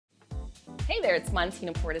Hey there, it's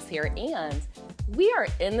Montina Portis here, and we are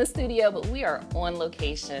in the studio, but we are on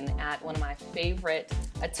location at one of my favorite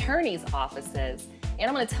attorneys' offices. And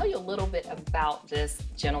I'm going to tell you a little bit about this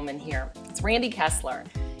gentleman here. It's Randy Kessler.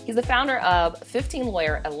 He's the founder of 15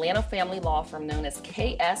 Lawyer, Atlanta family law firm known as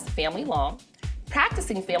KS Family Law,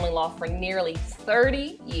 practicing family law for nearly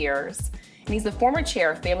 30 years. And he's the former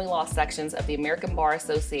chair of family law sections of the American Bar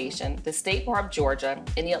Association, the State Bar of Georgia,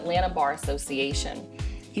 and the Atlanta Bar Association.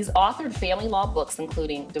 He's authored family law books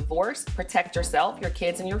including Divorce, Protect Yourself, Your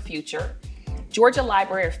Kids, and Your Future, Georgia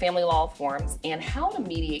Library of Family Law Forms, and How to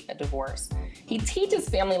Mediate a Divorce. He teaches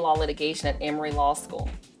family law litigation at Emory Law School.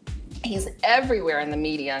 He's everywhere in the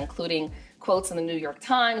media, including quotes in the New York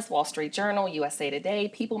Times, Wall Street Journal, USA Today,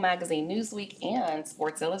 People Magazine, Newsweek, and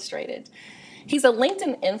Sports Illustrated. He's a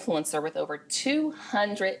LinkedIn influencer with over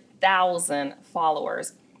 200,000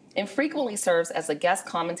 followers and frequently serves as a guest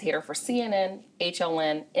commentator for CNN,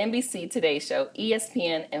 HLN, NBC Today Show,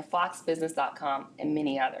 ESPN, and FoxBusiness.com, and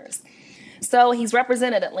many others. So he's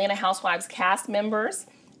represented Atlanta Housewives cast members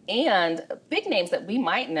and big names that we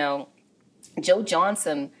might know: Joe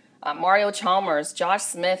Johnson, Mario Chalmers, Josh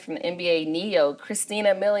Smith from the NBA, Neo,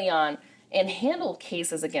 Christina Milian, and handled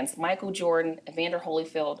cases against Michael Jordan, Evander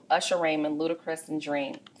Holyfield, Usher Raymond, Ludacris, and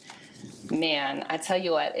Dream. Man, I tell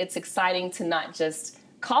you what, it's exciting to not just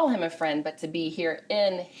call him a friend, but to be here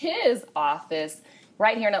in his office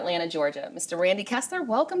right here in Atlanta, Georgia. Mr. Randy Kessler,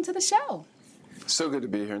 welcome to the show. So good to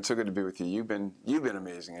be here, and so good to be with you. You've been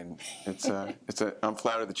amazing, and I'm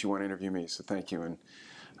flattered that you want to interview me. So thank you. And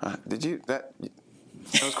that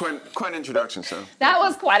was quite an introduction. So that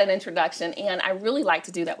was quite an introduction, and I really like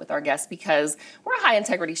to do that with our guests because we're a high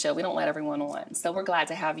integrity show. We don't let everyone on, so we're glad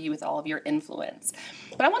to have you with all of your influence.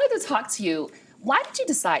 But I wanted to talk to you. Why did you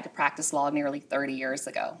decide to practice law nearly 30 years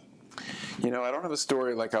ago? You know, I don't have a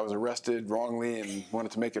story like I was arrested wrongly and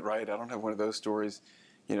wanted to make it right. I don't have one of those stories.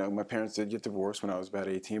 You know, my parents did get divorced when I was about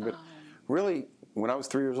 18, but really, when I was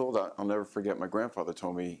 3 years old, I'll never forget, my grandfather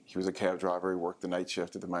told me, he was a cab driver, he worked the night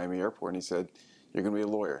shift at the Miami airport, and he said, "You're going to be a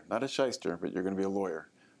lawyer. Not a shyster, but you're going to be a lawyer,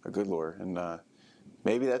 a good lawyer." And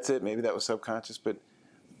maybe that's it. Maybe that was subconscious, but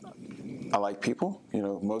I like people. You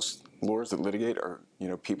know, most lawyers that litigate are, you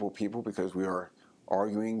know, people, because we are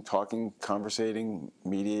arguing, talking, conversating,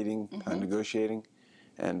 mediating, negotiating.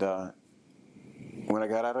 And when I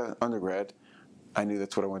got out of undergrad, I knew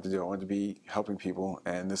that's what I wanted to do. I wanted to be helping people,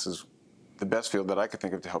 and this is the best field that I could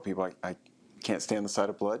think of to help people. I can't stand the sight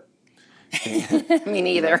of blood. Me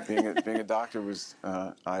neither. You know, being a doctor was,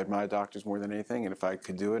 I admire doctors more than anything, and if I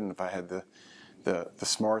could do it, and if I had the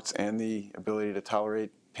smarts and the ability to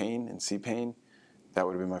tolerate pain and see pain, that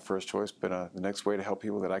would have been my first choice. But the next way to help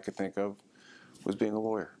people that I could think of was being a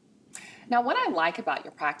lawyer. Now, what I like about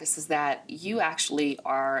your practice is that you actually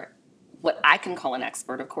are what I can call an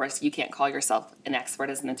expert. Of course, you can't call yourself an expert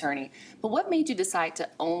as an attorney, but what made you decide to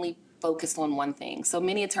only focus on one thing? So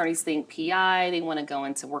many attorneys think PI, they want to go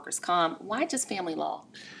into workers' comp. Why just family law?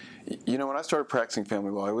 You know, when I started practicing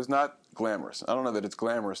family law, it was not glamorous. I don't know that it's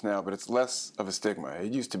glamorous now, but it's less of a stigma.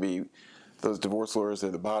 It used to be those divorce lawyers, they're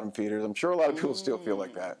the bottom feeders. I'm sure a lot of people still feel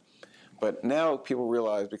like that. But now people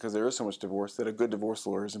realize, because there is so much divorce, that a good divorce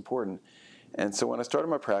lawyer is important. And so when I started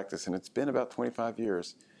my practice, and it's been about 25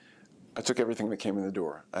 years, I took everything that came in the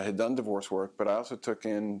door. I had done divorce work, but I also took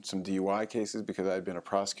in some DUI cases because I had been a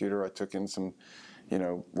prosecutor. I took in some, you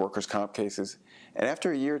know, workers' comp cases. And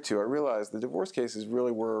after a year or two, I realized the divorce cases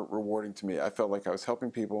really were rewarding to me. I felt like I was helping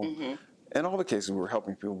people. And all the cases were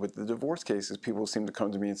helping people, but the divorce cases, people seemed to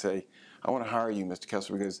come to me and say, "I want to hire you, Mr.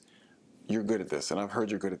 Kessler, because you're good at this, and I've heard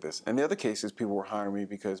you're good at this." And the other cases, people were hiring me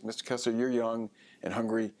because, "Mr. Kessler, you're young and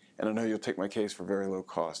hungry, and I know you'll take my case for very low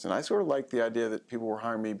cost." And I sort of liked the idea that people were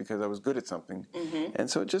hiring me because I was good at something. And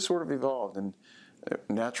so it just sort of evolved. And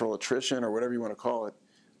natural attrition, or whatever you want to call it,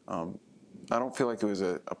 I don't feel like it was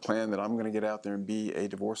a plan that I'm going to get out there and be a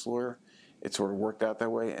divorce lawyer. It sort of worked out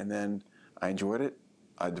that way, and then I enjoyed it.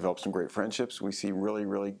 I developed some great friendships. We see really,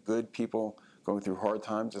 really good people going through hard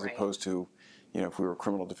times, as opposed to, you know, if we were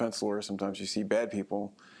criminal defense lawyers, sometimes you see bad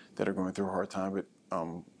people that are going through a hard time. But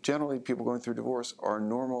generally, people going through divorce are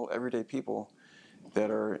normal, everyday people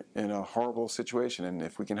that are in a horrible situation. And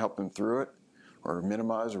if we can help them through it, or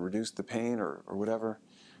minimize or reduce the pain, or whatever,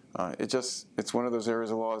 it's one of those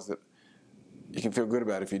areas of laws that you can feel good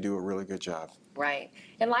about if you do a really good job. Right.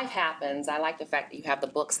 And life happens. I like the fact that you have the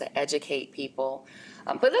books that educate people.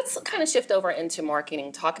 But let's kind of shift over into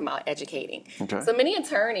marketing, talking about educating. Okay. So many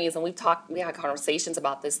attorneys, and we had conversations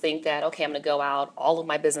about this, think that, okay, I'm going to go out, all of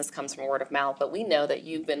my business comes from word of mouth. But we know that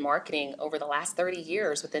you've been marketing over the last 30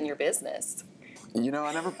 years within your business. You know,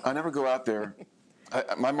 I never go out there.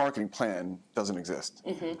 my marketing plan doesn't exist.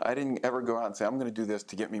 I didn't ever go out and say, I'm going to do this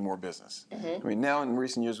to get me more business. I mean, now in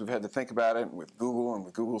recent years, we've had to think about it with Google and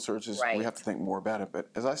with Google searches. Right. We have to think more about it. But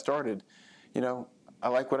as I started, you know, I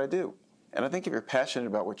like what I do. And I think if you're passionate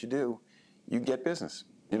about what you do, you get business.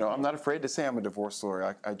 You know, I'm not afraid to say I'm a divorce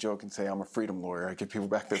lawyer. I joke and say I'm a freedom lawyer. I give people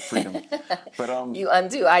back their freedom. But you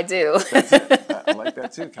undo, I do. I like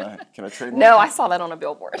that too. Can I trademark? No, I saw that on a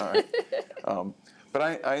billboard. All right.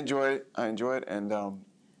 But I enjoy it. I enjoy it, and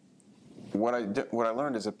what I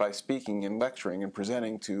learned is that by speaking and lecturing and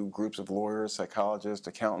presenting to groups of lawyers, psychologists,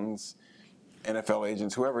 accountants, NFL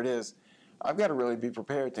agents, whoever it is, I've got to really be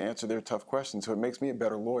prepared to answer their tough questions. So it makes me a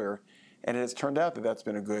better lawyer, and it has turned out that that's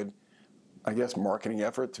been a good, I guess, marketing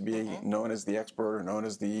effort to be known as the expert or known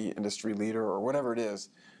as the industry leader or whatever it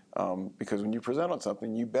is. Because when you present on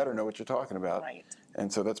something, you better know what you're talking about. Right. And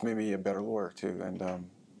so that's made me a better lawyer too. And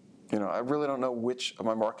you know, I really don't know which of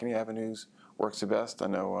my marketing avenues works the best. I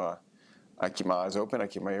know I keep my eyes open, I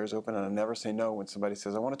keep my ears open, and I never say no when somebody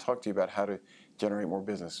says, I want to talk to you about how to generate more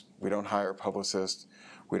business. We don't hire publicists.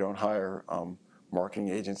 We don't hire marketing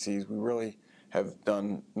agencies. We really have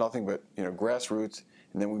done nothing but, you know, grassroots,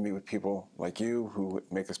 and then we meet with people like you who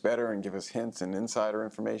make us better and give us hints and insider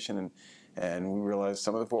information, and we realize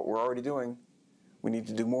some of what we're already doing we need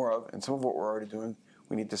to do more of, and some of what we're already doing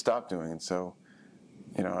we need to stop doing. And so,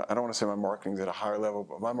 you know, I don't want to say my marketing is at a higher level,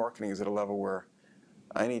 but my marketing is at a level where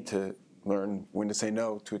I need to learn when to say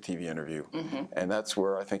no to a TV interview. And that's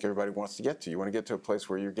where I think everybody wants to get to. You want to get to a place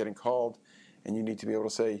where you're getting called and you need to be able to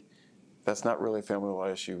say, that's not really a family law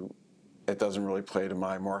issue. It doesn't really play to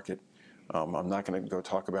my market. I'm not going to go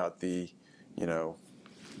talk about the, you know,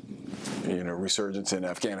 resurgence in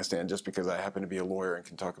Afghanistan just because I happen to be a lawyer and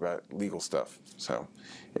can talk about legal stuff. So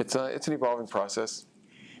it's an evolving process.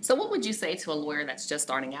 So what would you say to a lawyer that's just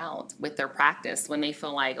starting out with their practice when they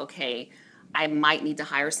feel like, okay, I might need to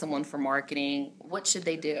hire someone for marketing? What should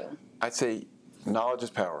they do? I'd say knowledge is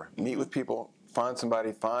power. Meet with people, find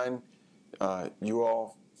somebody, find whoever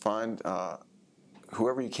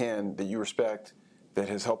you can that you respect that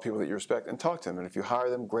has helped people that you respect, and talk to them. And if you hire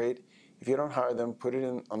them, great. If you don't hire them, put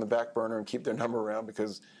it on the back burner and keep their number around,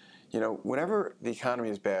 because, you know, whenever the economy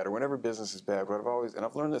is bad or whenever business is bad, and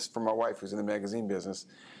I've learned this from my wife who's in the magazine business,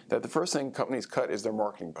 that the first thing companies cut is their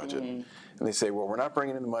marketing budget. And they say, well, we're not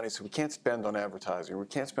bringing in the money, so we can't spend on advertising, we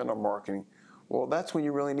can't spend on marketing. Well, that's when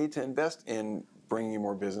you really need to invest in bringing in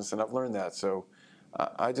more business, and I've learned that. So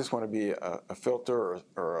I just want to be a filter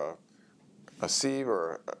or a sieve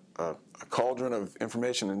or a cauldron of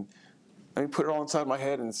information, and let me put it all inside my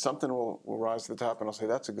head, and something will rise to the top, and I'll say,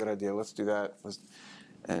 that's a good idea, let's do that.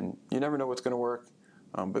 And you never know what's going to work,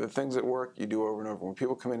 but the things that work, you do over and over. When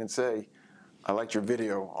people come in and say, I liked your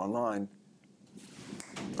video online,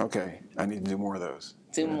 okay, I need to do more of those.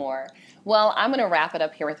 Do more. Well, I'm going to wrap it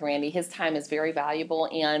up here with Randy. His time is very valuable,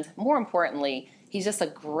 and more importantly, he's just a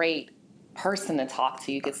great person to talk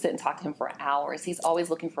to. You could sit and talk to him for hours. He's always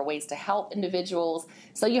looking for ways to help individuals.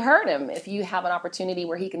 So you heard him. If you have an opportunity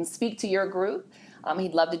where he can speak to your group,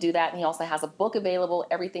 he'd love to do that. And he also has a book available.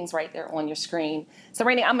 Everything's right there on your screen. So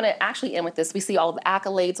Randy, I'm going to actually end with this. We see all of the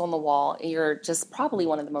accolades on the wall. You're just probably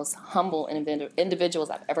one of the most humble individuals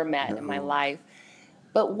I've ever met in my life.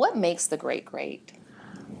 But what makes the great great?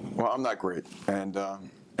 Well, I'm not great. And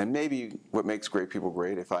maybe what makes great people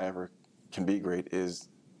great, if I ever can be great, is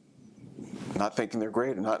not thinking they're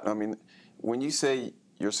great. I mean, when you say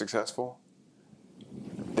you're successful,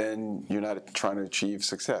 then you're not trying to achieve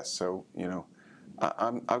success. So, you know,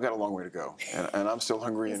 I've got a long way to go, and I'm still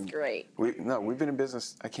hungry. That's great. We've been in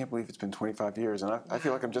business, I can't believe it's been 25 years, and I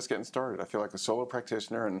feel like I'm just getting started. I feel like a solo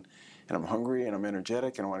practitioner, and I'm hungry, and I'm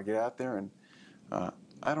energetic, and I want to get out there, and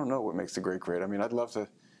I don't know what makes the great great. I mean, I'd love to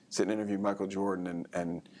sit and interview Michael Jordan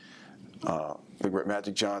and the great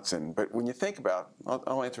Magic Johnson, but when you think about,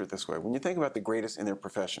 I'll answer it this way, when you think about the greatest in their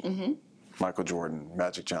profession, Michael Jordan,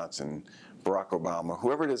 Magic Johnson, Barack Obama,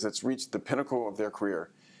 whoever it is that's reached the pinnacle of their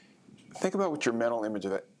career, think about what your mental image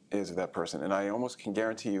of that is of that person, and I almost can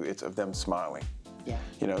guarantee you it's of them smiling. Yeah.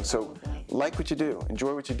 You know, so like what you do,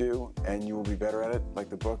 enjoy what you do, and you will be better at it. Like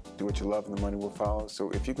the book, do what you love and the money will follow. So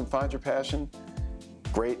if you can find your passion,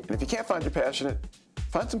 great. And if you can't find your passion,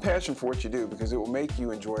 find some passion for what you do, because it will make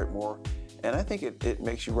you enjoy it more. And I think it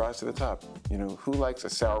makes you rise to the top. You know, who likes a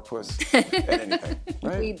sourpuss at anything,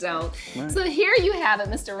 right? We don't. Right. So here you have it,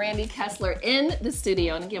 Mr. Randy Kessler in the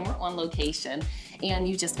studio. And again, we're on location. And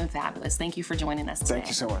you've just been fabulous. Thank you for joining us today. Thank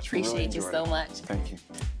you so much. Appreciate you so much. Thank you.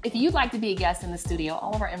 If you'd like to be a guest in the studio,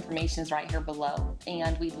 all of our information is right here below.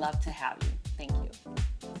 And we'd love to have you.